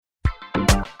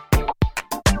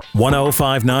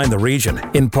1059 The Region,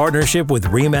 in partnership with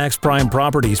ReMAX Prime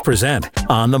Properties, present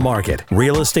On the Market,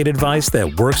 real estate advice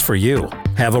that works for you.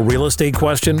 Have a real estate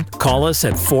question? Call us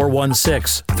at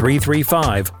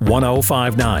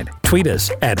 416-335-1059. Tweet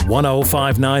us at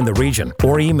 1059 The Region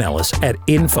or email us at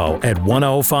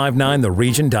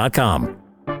info@1059theregion.com.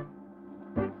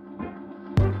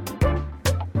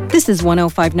 This is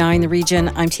 1059 The Region.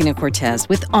 I'm Tina Cortez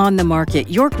with On the Market,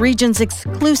 York Region's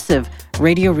exclusive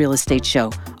radio real estate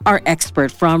show. Our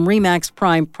expert from ReMAX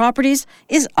Prime Properties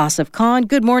is Asif Khan.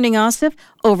 Good morning, Asif.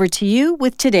 Over to you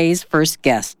with today's first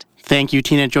guest. Thank you,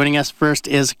 Tina. Joining us first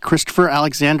is Christopher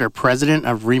Alexander, President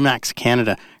of ReMAX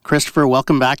Canada. Christopher,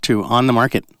 welcome back to On the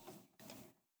Market.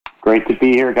 Great to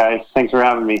be here, guys. Thanks for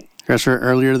having me. Christopher,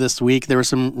 earlier this week, there was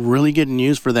some really good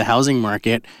news for the housing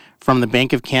market from the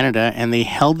Bank of Canada, and they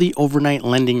held the overnight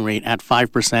lending rate at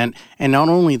 5%. And not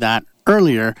only that,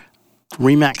 earlier,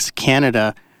 ReMAX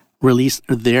Canada released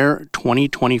their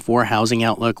 2024 housing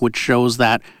outlook, which shows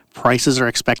that prices are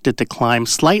expected to climb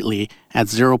slightly at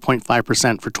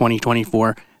 0.5% for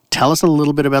 2024. Tell us a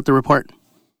little bit about the report.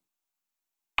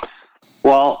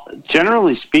 Well,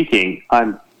 generally speaking,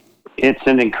 it's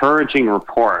an encouraging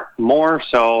report. More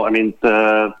so,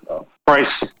 the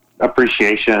price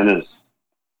appreciation is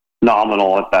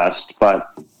nominal at best,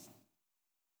 but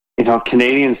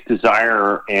Canadians'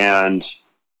 desire and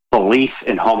belief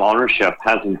in home ownership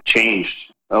hasn't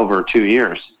changed over 2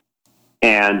 years.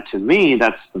 And to me,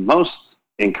 that's the most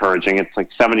encouraging. It's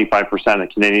like 75% of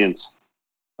Canadians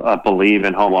believe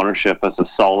in home ownership as a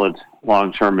solid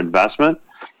long-term investment.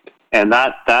 And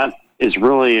that is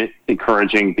really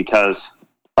encouraging because,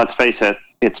 let's face it,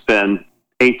 it's been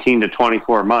 18 to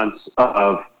 24 months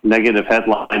of negative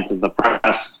headlines in the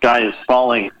press. Sky is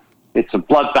falling. It's a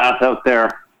bloodbath out there.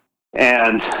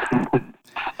 And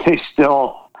they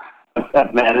still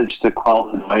have managed to quell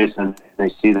the noise, and they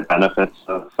see the benefits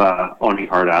of owning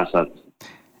hard assets.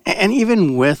 And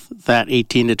even with that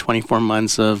 18 to 24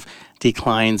 months of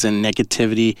declines and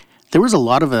negativity, there was a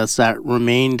lot of us that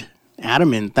remained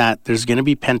adamant that there's going to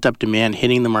be pent-up demand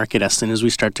hitting the market as soon as we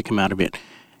start to come out of it.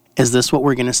 Is this what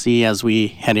we're going to see as we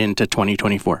head into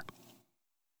 2024?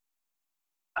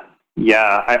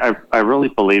 Yeah, I really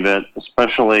believe it,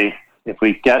 especially if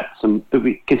we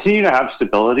continue to have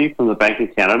stability from the Bank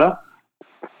of Canada.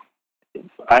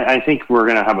 I think we're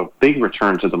going to have a big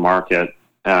return to the market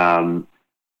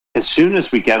as soon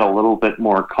as we get a little bit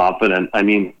more confident.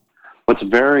 What's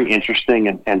very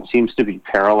interesting and seems to be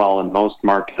parallel in most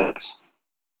markets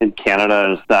in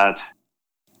Canada is that,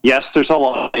 yes, there's a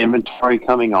lot of inventory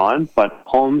coming on, but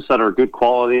homes that are good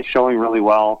quality, showing really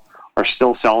well, are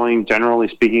still selling, generally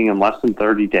speaking, in less than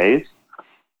 30 days.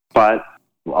 But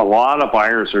a lot of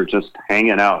buyers are just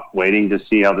hanging out, waiting to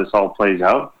see how this all plays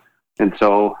out. And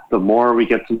so the more we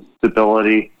get some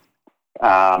stability,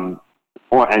 and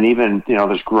even,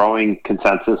 there's growing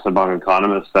consensus among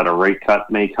economists that a rate cut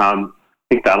may come.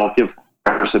 I think that'll give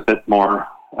buyers a bit more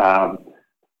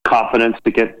confidence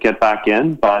to get back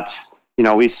in. But,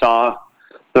 we saw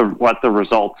what the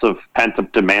results of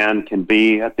pent-up demand can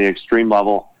be at the extreme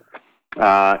level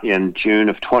in June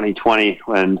of 2020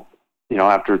 when,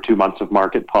 after 2 months of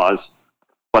market pause,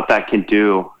 what that can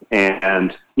do.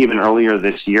 And even earlier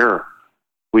this year,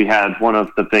 we had one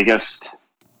of the biggest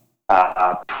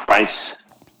price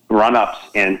run-ups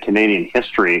in Canadian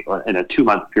history in a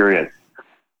 2-month period.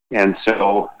 And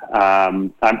so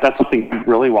that's something I'm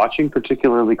really watching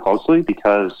particularly closely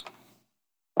because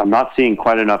I'm not seeing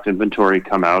quite enough inventory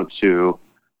come out to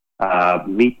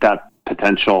meet that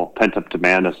potential pent-up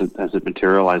demand as it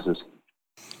materializes.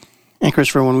 And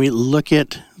Christopher, when we look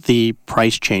at the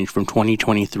price change from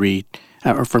 2023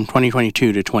 or from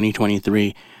 2022 to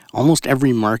 2023, almost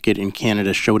every market in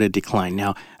Canada showed a decline.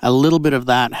 Now, a little bit of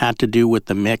that had to do with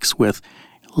the mix with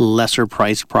lesser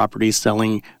priced properties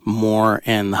selling more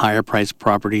and the higher priced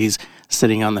properties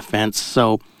sitting on the fence.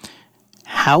 So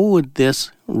how would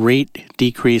this rate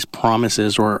decrease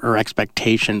promises or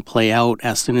expectation play out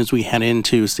as soon as we head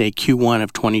into, say, Q1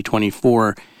 of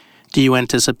 2024? Do you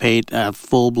anticipate a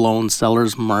full-blown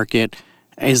seller's market?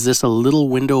 Is this a little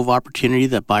window of opportunity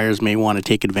that buyers may want to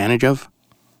take advantage of?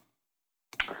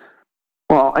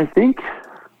 Well, I think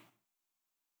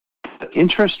the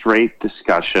interest rate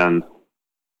discussion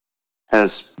has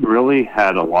really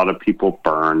had a lot of people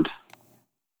burned.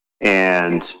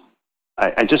 And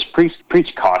I just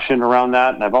preach caution around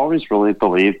that. And I've always really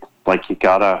believed, you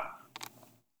got to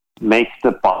make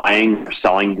the buying or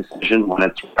selling decision when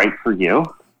it's right for you.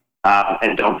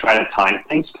 And don't try to time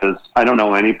things, because I don't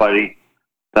know anybody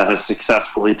that has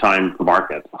successfully timed the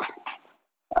market.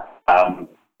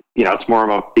 It's more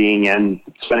about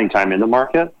spending time in the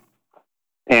market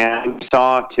And we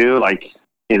saw, too, like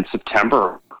in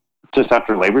September, just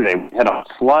after Labor Day, we had a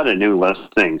flood of new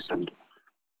listings. And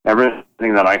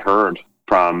everything that I heard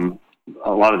from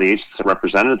a lot of the agents that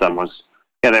represented them was,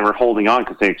 they were holding on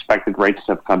because they expected rates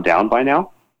to have come down by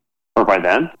now or by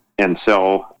then. And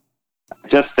so I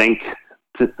just think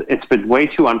it's been way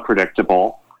too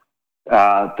unpredictable.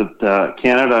 The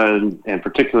Canada, and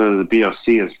particularly the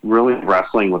BOC, is really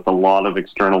wrestling with a lot of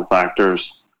external factors.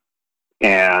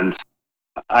 And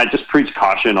I just preach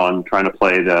caution on trying to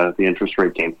play the interest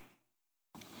rate game.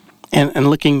 And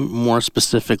looking more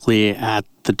specifically at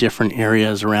the different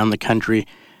areas around the country,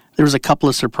 there was a couple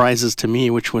of surprises to me,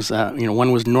 which was,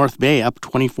 one was North Bay up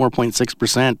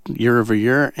 24.6% year over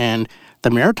year, and the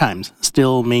Maritimes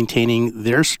still maintaining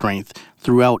their strength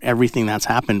throughout everything that's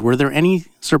happened. Were there any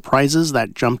surprises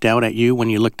that jumped out at you when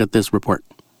you looked at this report?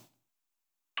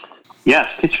 Yes,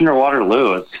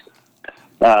 Kitchener-Waterloo.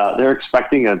 They're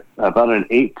expecting about an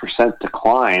 8%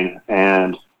 decline,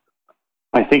 and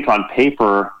I think on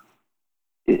paper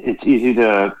it's easy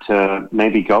to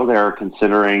maybe go there,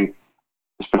 considering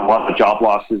there's been a lot of job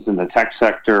losses in the tech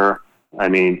sector. I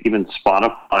mean, even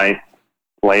Spotify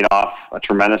laid off a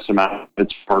tremendous amount of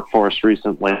its workforce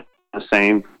recently. The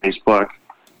same, Facebook.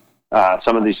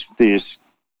 Some of these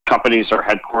companies are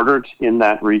headquartered in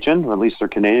that region, or at least their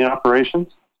Canadian operations.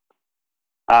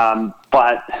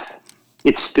 But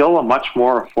it's still a much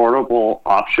more affordable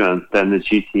option than the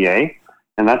GTA,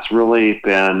 and that's really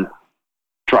been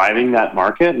driving that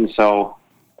market. And so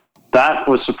that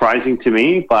was surprising to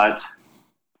me, but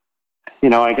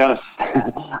I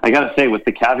gotta say, with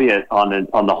the caveat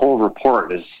on the whole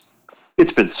report, is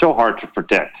it's been so hard to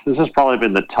predict. This has probably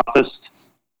been the toughest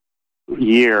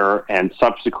year and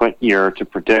subsequent year to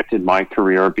predict in my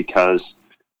career, because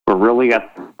we're really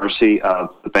at the mercy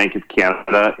of the Bank of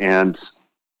Canada, and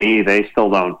they still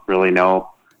don't really know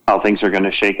how things are going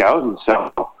to shake out. And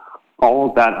so all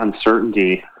of that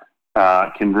uncertainty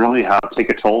can really take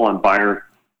a toll on buyer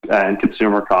and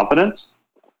consumer confidence.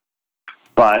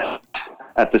 But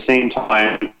at the same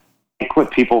time, I think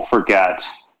what people forget,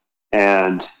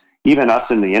 and even us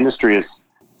in the industry, is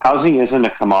housing isn't a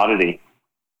commodity.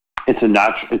 It's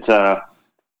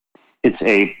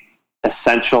a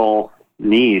essential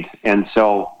need. And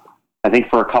so I think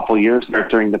for a couple of years there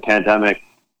during the pandemic,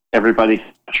 everybody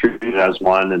treated it as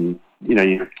one, and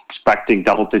you're expecting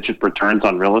double-digit returns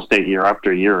on real estate year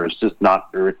after year. It's just not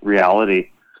reality.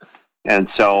 And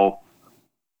so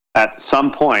at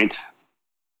some point,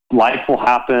 life will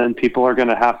happen. People are going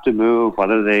to have to move,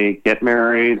 whether they get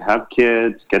married, have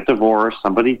kids, get divorced,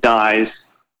 somebody dies.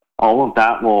 All of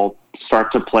that will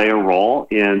start to play a role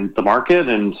in the market.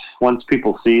 And once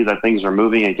people see that things are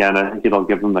moving again, I think it'll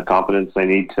give them the confidence they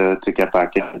need to get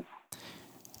back in.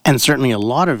 And certainly a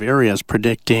lot of areas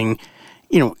predicting,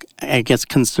 I guess,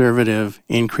 conservative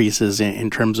increases in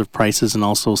terms of prices and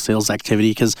also sales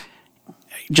activity, because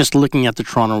just looking at the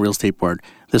Toronto Real Estate Board,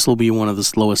 this will be one of the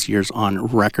slowest years on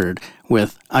record,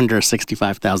 with under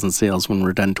 65,000 sales when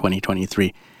we're done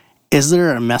 2023. Is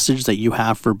there a message that you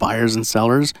have for buyers and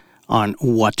sellers on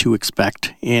what to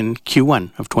expect in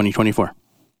Q1 of 2024?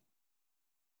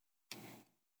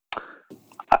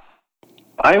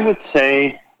 I would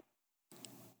say,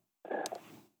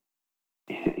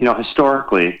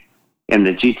 historically, in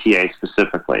the GTA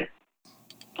specifically,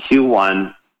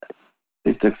 Q1,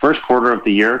 the first quarter of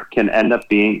the year can end up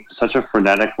being such a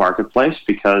frenetic marketplace,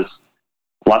 because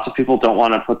lots of people don't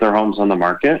want to put their homes on the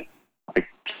market. Like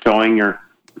getting your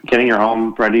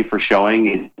home ready for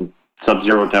showing in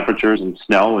sub-zero temperatures and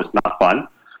snow is not fun.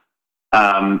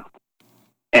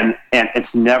 And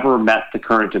it's never met the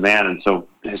current demand. And so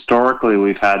historically,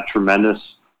 we've had tremendous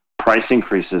price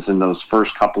increases in those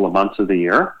first couple of months of the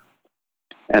year.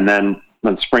 And then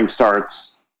when spring starts,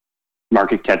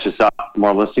 market catches up,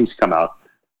 more listings come out.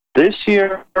 This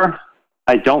year,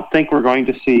 I don't think we're going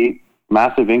to see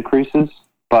massive increases,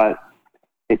 but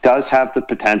it does have the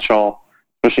potential,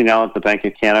 especially now that the Bank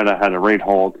of Canada had a rate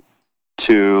hold,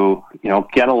 to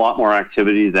get a lot more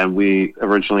activity than we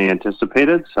originally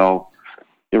anticipated. So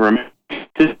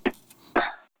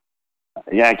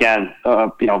again,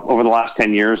 over the last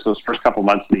 10 years, those first couple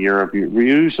months of the year have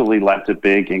usually led to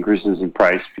big increases in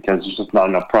price, because there's just not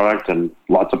enough product and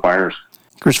lots of buyers.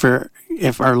 Christopher,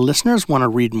 if our listeners want to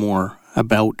read more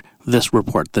about this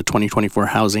report, the 2024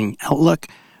 Housing Outlook,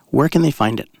 where can they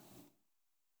find it?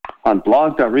 On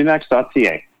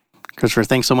blog.remax.ca. Christopher,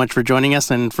 thanks so much for joining us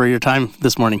and for your time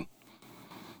this morning.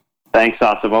 Thanks,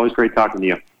 Asif. Always great talking to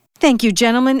you. Thank you,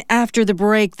 gentlemen. After the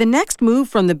break, the next move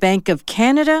from the Bank of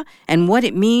Canada and what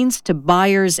it means to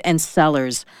buyers and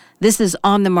sellers. This is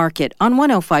On the Market on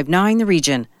 105.9 The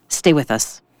Region. Stay with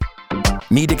us.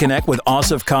 Need to connect with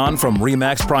Asif Khan from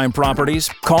ReMAX Prime Properties?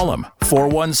 Call him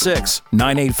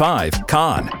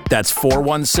 416-985-KHAN. That's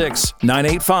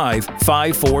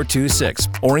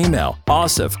 416-985-5426. Or email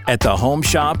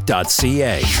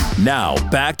asif@thehomeshop.ca. Now,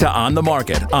 back to On the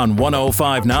Market on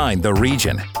 105.9 The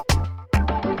Region.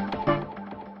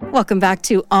 Welcome back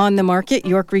to On the Market,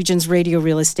 York Region's radio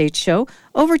real estate show.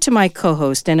 Over to my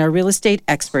co-host and our real estate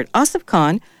expert, Asif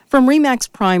Khan from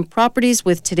ReMAX Prime Properties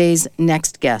with today's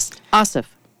next guest. Asif.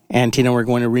 And Tina, we're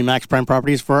going to ReMAX Prime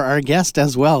Properties for our guest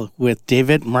as well with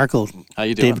David Markle. How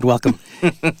you doing? David, welcome.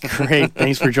 Great.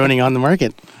 Thanks for joining On the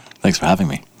Market. Thanks for having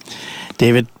me.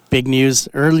 David, big news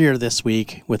earlier this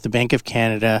week with the Bank of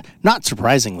Canada, not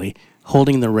surprisingly,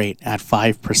 holding the rate at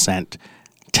 5%.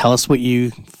 Tell us what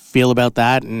you feel about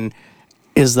that, and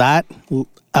is that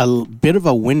a bit of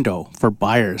a window for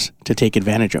buyers to take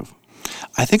advantage of?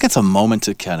 I think it's a moment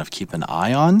to kind of keep an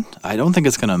eye on. I don't think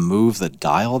it's going to move the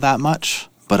dial that much,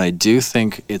 but I do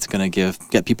think it's going to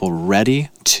get people ready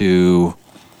to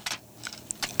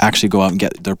actually go out and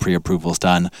get their pre-approvals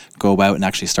done, go out and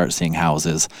actually start seeing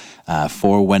houses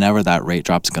for whenever that rate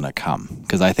drop's going to come.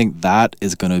 Because I think that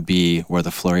is going to be where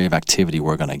the flurry of activity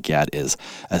we're going to get is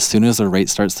as soon as the rate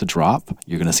starts to drop,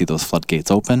 you're going to see those floodgates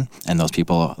open, and those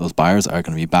buyers are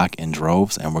going to be back in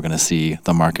droves, and we're going to see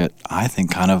the market, I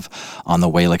think, kind of on the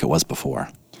way like it was before.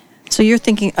 So you're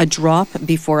thinking a drop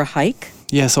before a hike?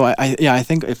 Yeah, so I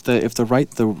think if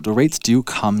the rates do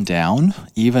come down,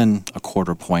 even a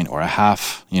quarter point or a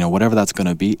half, whatever that's going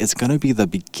to be, it's going to be the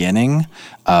beginning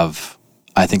of,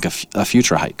 I think, a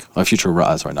future hike, not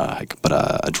a hike, but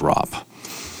a drop.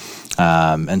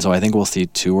 And so I think we'll see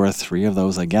 2 or 3 of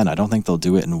those again. I don't think they'll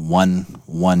do it in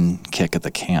one kick at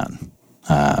the can.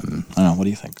 I don't know. What do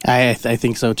you think? I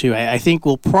think so too. I think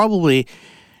we'll probably,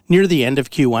 near the end of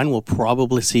Q1, we'll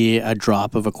probably see a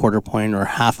drop of a quarter point or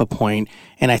half a point,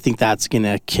 and I think that's going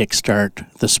to kickstart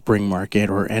the spring market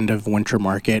or end of winter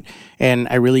market. And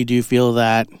I really do feel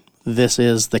that this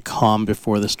is the calm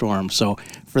before the storm. So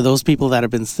for those people that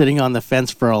have been sitting on the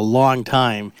fence for a long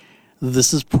time,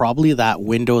 this is probably that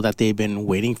window that they've been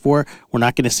waiting for. We're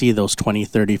not going to see those 20,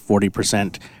 30,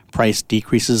 40% price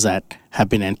decreases that have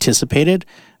been anticipated.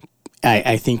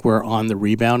 I think we're on the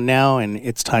rebound now, and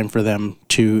it's time for them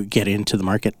to get into the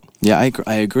market. Yeah, I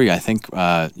agree. I think,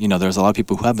 there's a lot of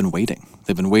people who have been waiting.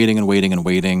 They've been waiting and waiting and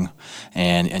waiting.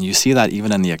 And you see that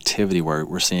even in the activity where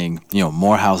we're seeing,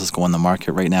 more houses go on the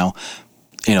market right now.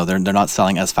 They're not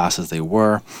selling as fast as they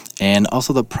were. And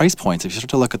also the price points, if you start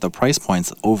to look at the price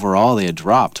points, overall they had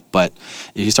dropped. But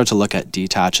if you start to look at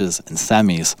detaches and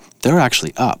semis, they're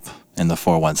actually up in the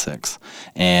 416.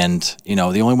 And,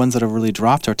 the only ones that have really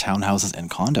dropped are townhouses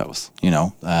and condos.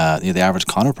 The average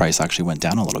condo price actually went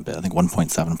down a little bit, I think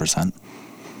 1.7%.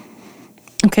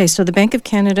 Okay, so the Bank of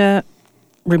Canada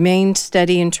remained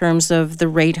steady in terms of the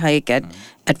rate hike at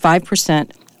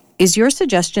 5%. Is your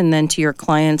suggestion then to your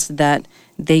clients that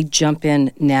they jump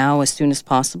in now as soon as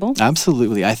possible?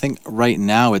 Absolutely. I think right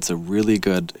now it's a really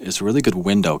good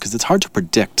window because it's hard to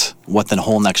predict what the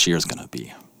whole next year is going to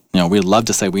be. We'd love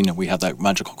to say we have that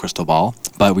magical crystal ball,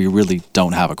 but we really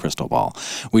don't have a crystal ball.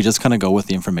 We just kind of go with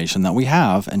the information that we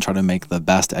have and try to make the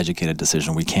best educated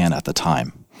decision we can at the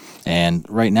time. And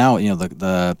right now,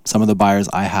 some of the buyers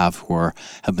I have who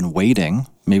have been waiting,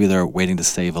 maybe they're waiting to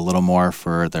save a little more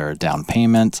for their down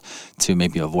payment to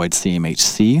maybe avoid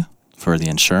CMHC for the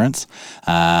insurance.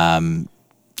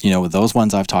 Those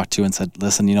ones I've talked to and said,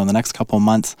 listen, in the next couple of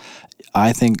months,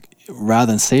 I think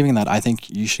rather than saving that, I think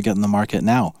you should get in the market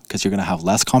now because you're going to have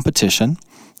less competition.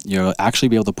 You'll actually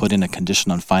be able to put in a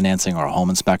condition on financing or a home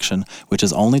inspection, which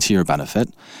is only to your benefit,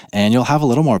 and you'll have a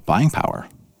little more buying power.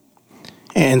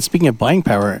 And speaking of buying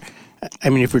power,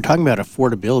 if we're talking about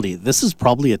affordability, this is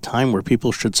probably a time where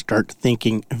people should start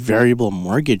thinking variable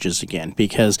mortgages again,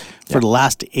 because for the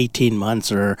last 18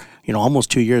 months or almost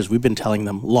 2 years, we've been telling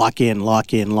them lock in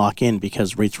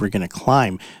because rates were going to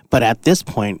climb. But at this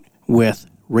point, with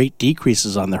rate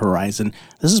decreases on the horizon,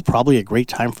 this is probably a great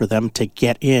time for them to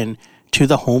get in to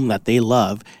the home that they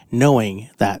love, knowing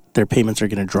that their payments are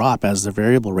going to drop as the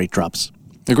variable rate drops.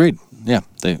 Agreed. Yeah.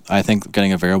 I think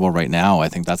getting a variable right now, I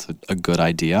think that's a good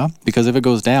idea because if it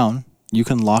goes down, you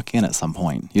can lock in at some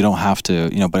point. You don't have to,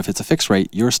 but if it's a fixed rate,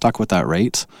 you're stuck with that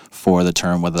rate for the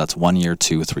term, whether that's 1 year,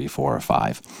 2, 3, 4, or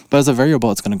 5. But as a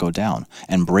variable, it's going to go down.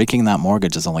 And breaking that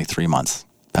mortgage is only 3 months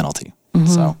penalty. Mm-hmm.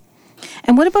 So.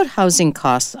 And what about housing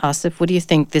costs, Asif? What do you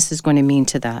think this is going to mean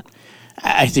to that?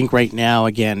 I think right now,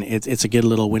 again, it's a good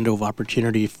little window of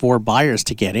opportunity for buyers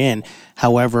to get in.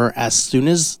 However, as soon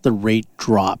as the rate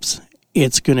drops,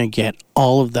 it's going to get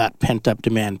all of that pent-up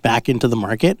demand back into the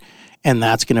market. and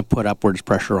that's going to put upwards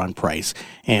pressure on price.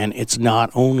 And it's not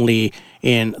only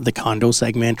in the condo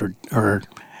segment or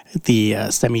the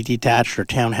semi-detached or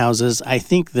townhouses. I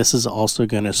think this is also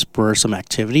going to spur some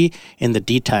activity in the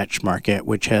detached market,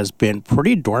 which has been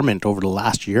pretty dormant over the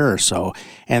last year or so.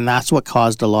 And that's what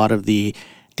caused a lot of the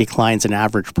declines in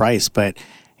average price. But,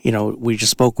 we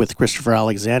just spoke with Christopher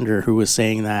Alexander, who was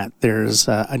saying that there's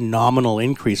a nominal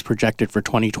increase projected for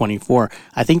 2024.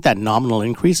 I think that nominal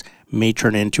increase may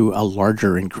turn into a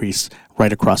larger increase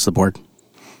right across the board.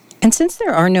 And since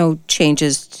there are no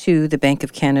changes to the Bank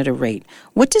of Canada rate,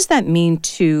 what does that mean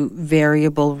to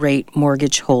variable rate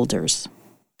mortgage holders?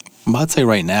 Well, I'd say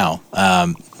right now,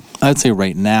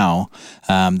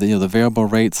 the variable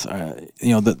rates,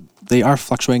 they are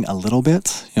fluctuating a little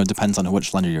bit. Depends on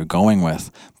which lender you're going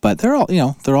with, but they're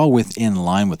all within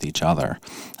line with each other.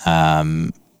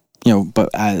 But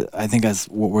I think as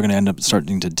what we're going to end up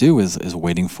starting to do is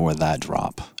waiting for that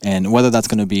drop. And whether that's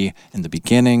going to be in the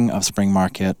beginning of spring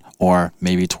market or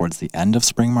maybe towards the end of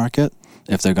spring market,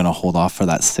 if they're going to hold off for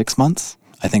that 6 months,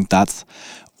 I think that's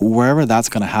wherever that's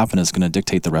going to happen is going to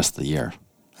dictate the rest of the year,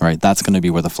 right? That's going to be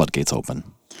where the floodgates open.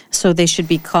 So they should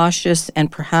be cautious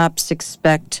and perhaps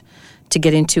expect to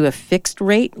get into a fixed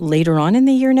rate later on in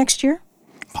the year next year?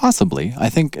 Possibly. I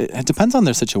think it depends on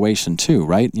their situation too,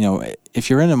 right? If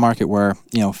you're in a market where,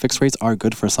 fixed rates are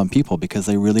good for some people because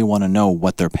they really want to know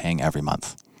what they're paying every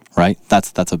month, right?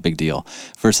 That's a big deal.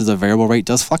 Versus a variable rate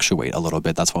does fluctuate a little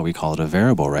bit. That's why we call it a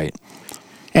variable rate.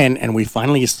 And we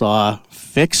finally saw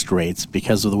fixed rates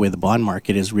because of the way the bond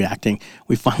market is reacting.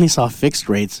 We finally saw fixed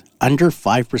rates under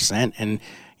 5%. And,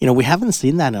 we haven't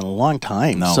seen that in a long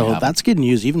time. No, so that's good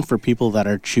news, even for people that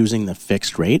are choosing the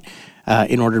fixed rate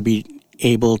in order to be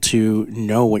able to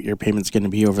know what your payment's going to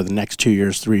be over the next 2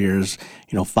 years, 3 years,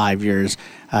 5 years.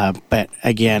 But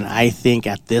again, I think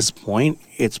at this point,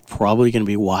 it's probably going to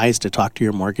be wise to talk to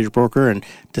your mortgage broker and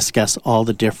discuss all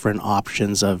the different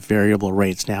options of variable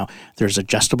rates. Now, there's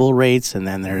adjustable rates, and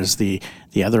then there's the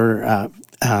other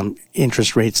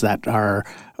interest rates that are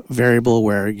variable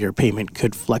where your payment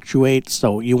could fluctuate.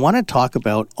 So you want to talk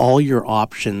about all your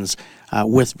options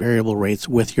with variable rates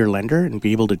with your lender and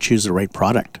be able to choose the right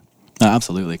product.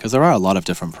 Absolutely, because there are a lot of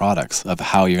different products of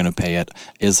how you're going to pay it.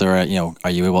 Is there are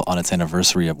you able on its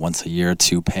anniversary of once a year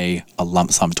to pay a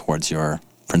lump sum towards your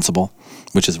principal,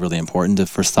 which is really important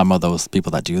for some of those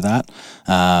people that do that.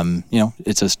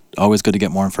 It's just always good to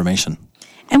get more information.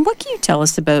 And what can you tell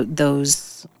us about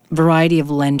those variety of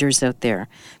lenders out there?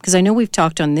 Because I know we've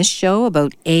talked on this show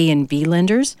about A and B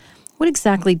lenders. What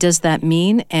exactly does that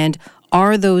mean? And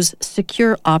are those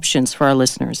secure options for our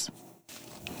listeners?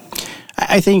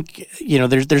 I think,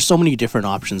 there's so many different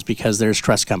options because there's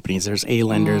trust companies, there's A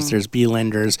lenders, there's B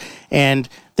lenders, and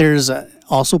there's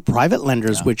also private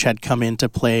lenders, which had come into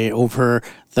play over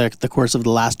the course of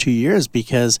the last 2 years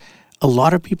because a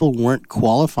lot of people weren't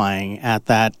qualifying at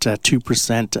that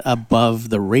 2% above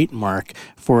the rate mark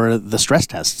for the stress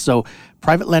test. So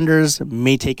private lenders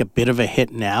may take a bit of a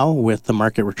hit now with the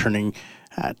market returning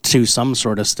to some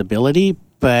sort of stability,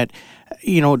 but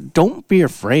don't be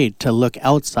afraid to look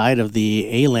outside of the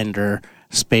A lender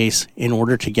space in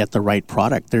order to get the right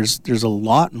product. There's a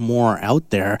lot more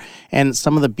out there, and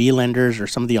some of the B lenders or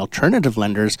some of the alternative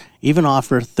lenders even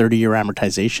offer 30-year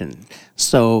amortization.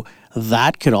 So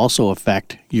that could also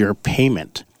affect your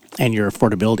payment and your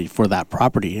affordability for that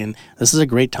property. And this is a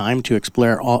great time to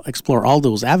explore all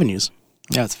those avenues.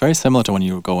 Yeah, it's very similar to when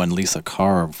you go and lease a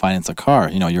car or finance a car.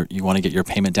 You want to get your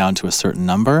payment down to a certain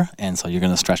number, and so you're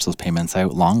going to stretch those payments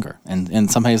out longer. And in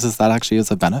some cases, that actually is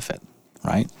a benefit,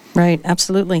 right? Right,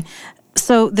 absolutely.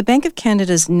 So the Bank of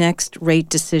Canada's next rate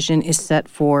decision is set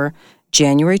for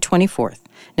January 24th.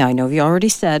 Now, I know you already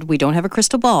said we don't have a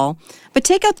crystal ball, but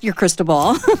take out your crystal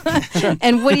ball.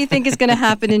 And what do you think is going to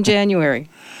happen in January?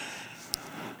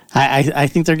 I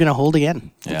think they're going to hold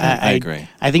again. Yeah, I agree.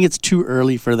 I think it's too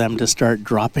early for them to start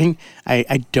dropping.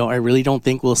 I really don't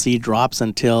think we'll see drops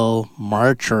until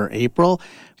March or April,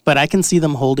 but I can see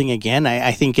them holding again.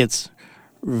 I think it's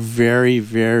very,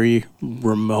 very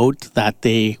remote that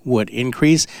they would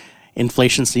increase.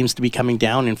 Inflation seems to be coming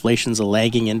down. Inflation's a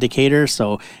lagging indicator.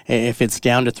 So if it's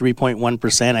down to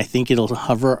 3.1%, I think it'll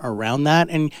hover around that.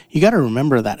 And you got to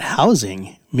remember that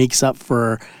housing makes up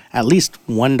for at least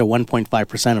 1 to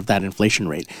 1.5% of that inflation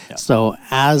rate. Yeah. So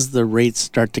as the rates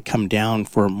start to come down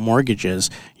for mortgages,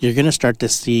 you're going to start to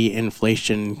see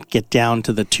inflation get down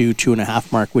to the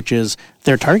 2.5 mark, which is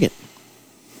their target.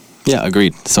 Yeah,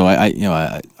 agreed. So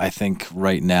I think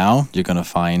right now you're going to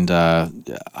find, I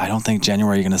don't think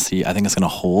January you're going to see, I think it's going to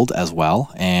hold as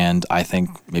well. And I think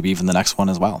maybe even the next one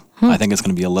as well. I think it's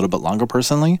going to be a little bit longer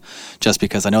personally, just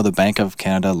because I know the Bank of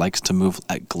Canada likes to move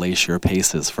at glacier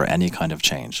paces for any kind of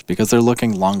change because they're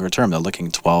looking longer term. They're looking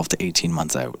 12 to 18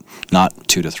 months out, not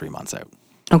 2 to 3 months out.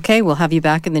 Okay, we'll have you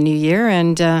back in the new year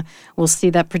and we'll see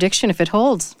that prediction if it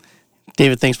holds.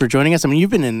 David, thanks for joining us. I mean, you've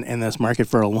been in this market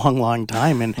for a long, long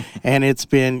time, and it's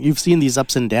been, you've seen these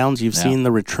ups and downs. You've seen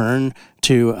the return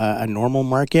to a normal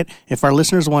market. If our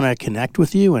listeners want to connect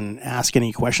with you and ask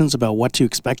any questions about what to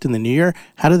expect in the new year,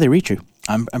 how do they reach you?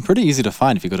 I'm pretty easy to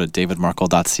find if you go to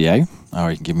davidmarkle.ca,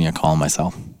 or you can give me a call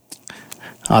myself.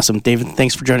 Awesome. David,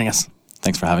 thanks for joining us.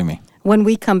 Thanks for having me. When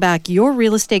we come back, your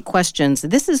real estate questions.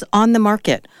 This is On the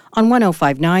Market on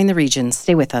 105.9 The Region.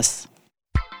 Stay with us.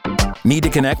 Need to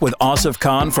connect with Asif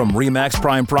Khan from ReMAX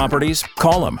Prime Properties?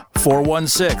 Call him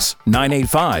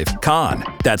 416-985-KHAN.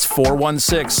 That's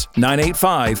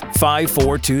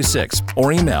 416-985-5426.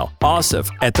 Or email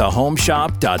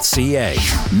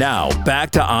asif@thehomeshop.ca. Now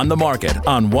back to On the Market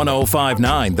on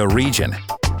 105.9 The Region.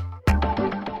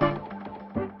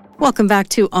 Welcome back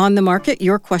to On the Market.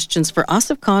 Your questions for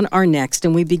Asif Khan are next,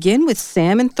 and we begin with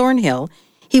Sam in Thornhill.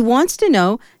 He wants to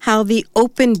know how the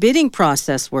open bidding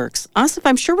process works. Asif,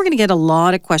 I'm sure we're going to get a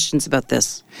lot of questions about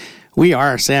this. We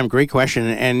are, Sam. Great question.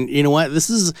 And you know what?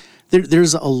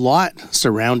 There's a lot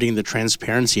surrounding the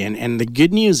transparency. And the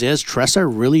good news is TRESA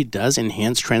really does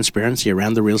enhance transparency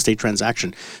around the real estate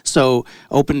transaction. So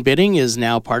open bidding is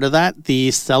now part of that.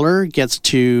 The seller gets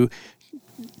to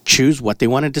choose what they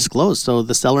want to disclose. So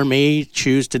the seller may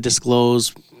choose to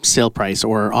disclose sale price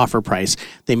or offer price.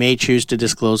 They may choose to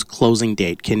disclose closing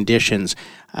date, conditions,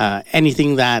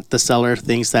 anything that the seller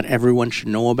thinks that everyone should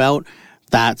know about.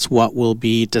 That's what will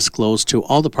be disclosed to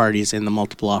all the parties in the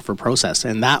multiple offer process.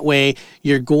 And that way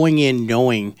you're going in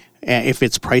knowing if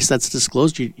it's price that's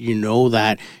disclosed, you know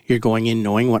that you're going in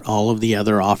knowing what all of the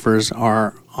other offers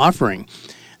are offering.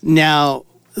 Now,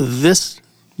 this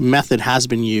method has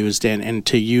been used, and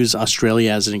to use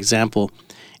Australia as an example,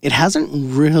 it hasn't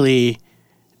really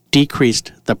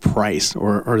decreased the price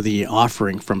or the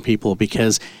offering from people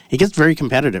because it gets very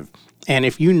competitive. And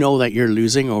if you know that you're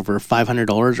losing over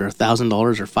 $500 or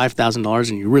 $1,000 or $5,000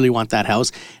 and you really want that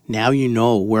house, now you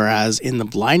know, whereas in the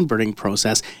blind bidding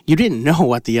process, you didn't know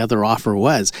what the other offer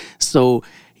was. So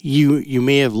you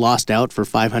may have lost out for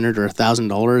 $500 or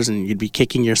 $1,000 and you'd be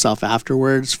kicking yourself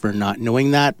afterwards for not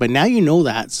knowing that. But now you know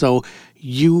that. So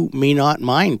you may not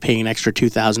mind paying an extra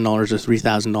 $2,000 or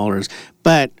 $3,000.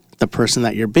 But the person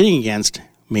that you're bidding against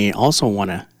may also want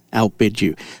to outbid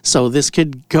you. So this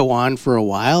could go on for a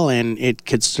while, and it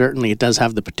does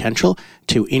have the potential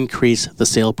to increase the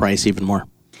sale price even more.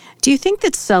 Do you think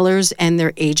that sellers and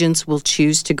their agents will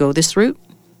choose to go this route?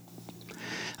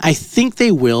 I think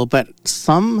they will, but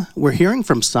we're hearing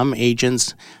from some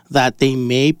agents that they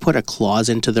may put a clause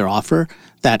into their offer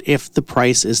that if the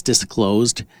price is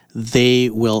disclosed, they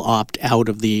will opt out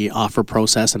of the offer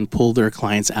process and pull their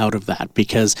clients out of that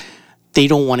because they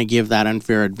don't want to give that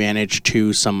unfair advantage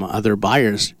to some other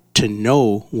buyers to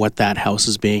know what that house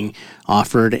is being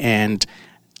offered and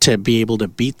to be able to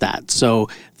beat that. So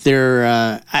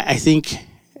I think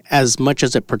as much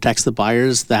as it protects the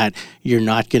buyers that you're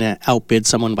not going to outbid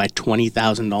someone by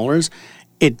 $20,000,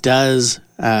 it does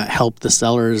help the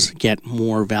sellers get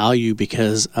more value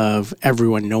because of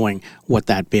everyone knowing what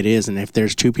that bid is. And if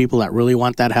there's two people that really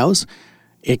want that house,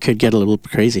 it could get a little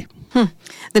crazy.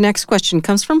 The next question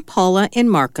comes from Paula in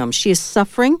Markham. She is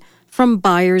suffering from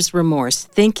buyer's remorse,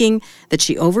 thinking that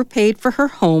she overpaid for her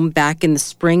home back in the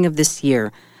spring of this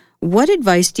year. What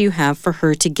advice do you have for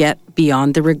her to get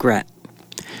beyond the regret?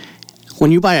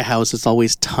 When you buy a house, it's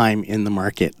always time in the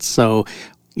market. So,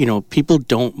 people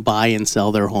don't buy and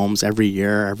sell their homes every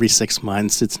year, every 6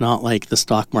 months. It's not like the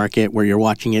stock market where you're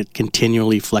watching it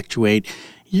continually fluctuate.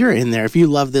 You're in there. If you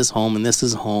love this home and this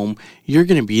is home, you're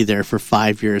going to be there for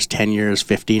 5 years, 10 years,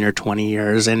 15 or 20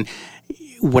 years. And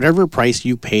whatever price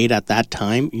you paid at that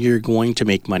time, you're going to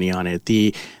make money on it.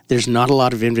 There's not a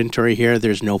lot of inventory here.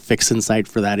 There's no fix in sight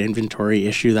for that inventory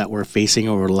issue that we're facing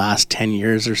over the last 10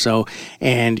 years or so.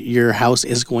 And your house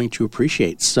is going to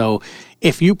appreciate. So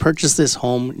if you purchase this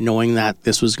home knowing that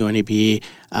this was going to be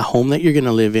a home that you're going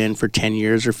to live in for 10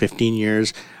 years or 15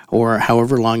 years or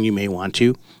however long you may want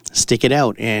to, stick it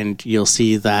out and you'll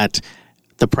see that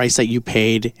the price that you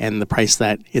paid and the price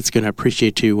that it's going to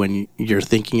appreciate to when you're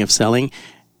thinking of selling,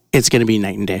 it's going to be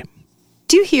night and day.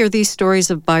 Do you hear these stories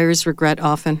of buyer's regret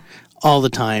often? all the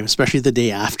time, especially the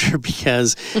day after,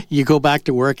 because you go back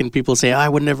to work and people say, I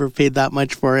would never have paid that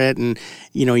much for it. And,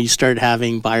 you start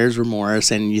having buyer's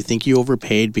remorse and you think you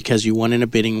overpaid because you won in a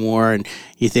bidding war and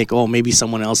you think, oh, maybe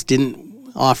someone else didn't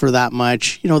offer that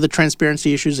much. The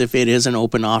transparency issues, if it is an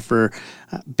open offer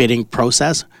bidding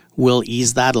process, will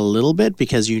ease that a little bit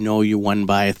because you won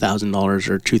by $1,000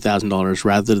 or $2,000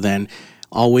 rather than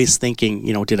always thinking,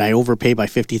 did I overpay by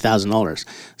 $50,000?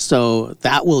 So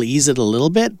that will ease it a little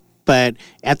bit. But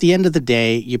at the end of the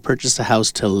day, you purchase a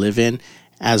house to live in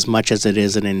as much as it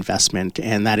is an investment.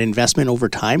 And that investment over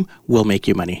time will make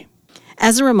you money.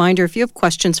 As a reminder, if you have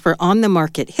questions for On the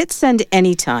Market, hit send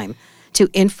anytime to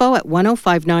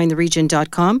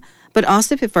info@1059theregion.com. But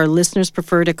Asif, if our listeners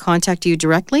prefer to contact you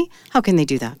directly, how can they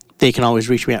do that? They can always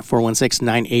reach me at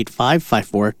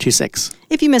 416-985-5426.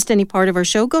 If you missed any part of our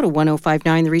show, go to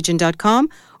 1059theregion.com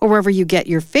or wherever you get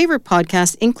your favorite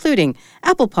podcasts, including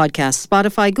Apple Podcasts,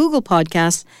 Spotify, Google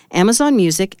Podcasts, Amazon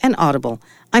Music, and Audible.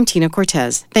 I'm Tina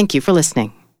Cortez. Thank you for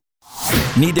listening.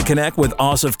 Need to connect with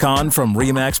Asif Khan from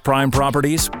ReMAX Prime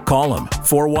Properties? Call him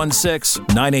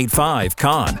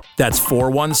 416-985-KHAN. That's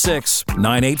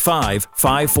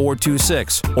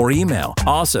 416-985-5426 or email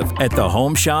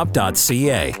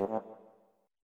asif@thehomeshop.ca.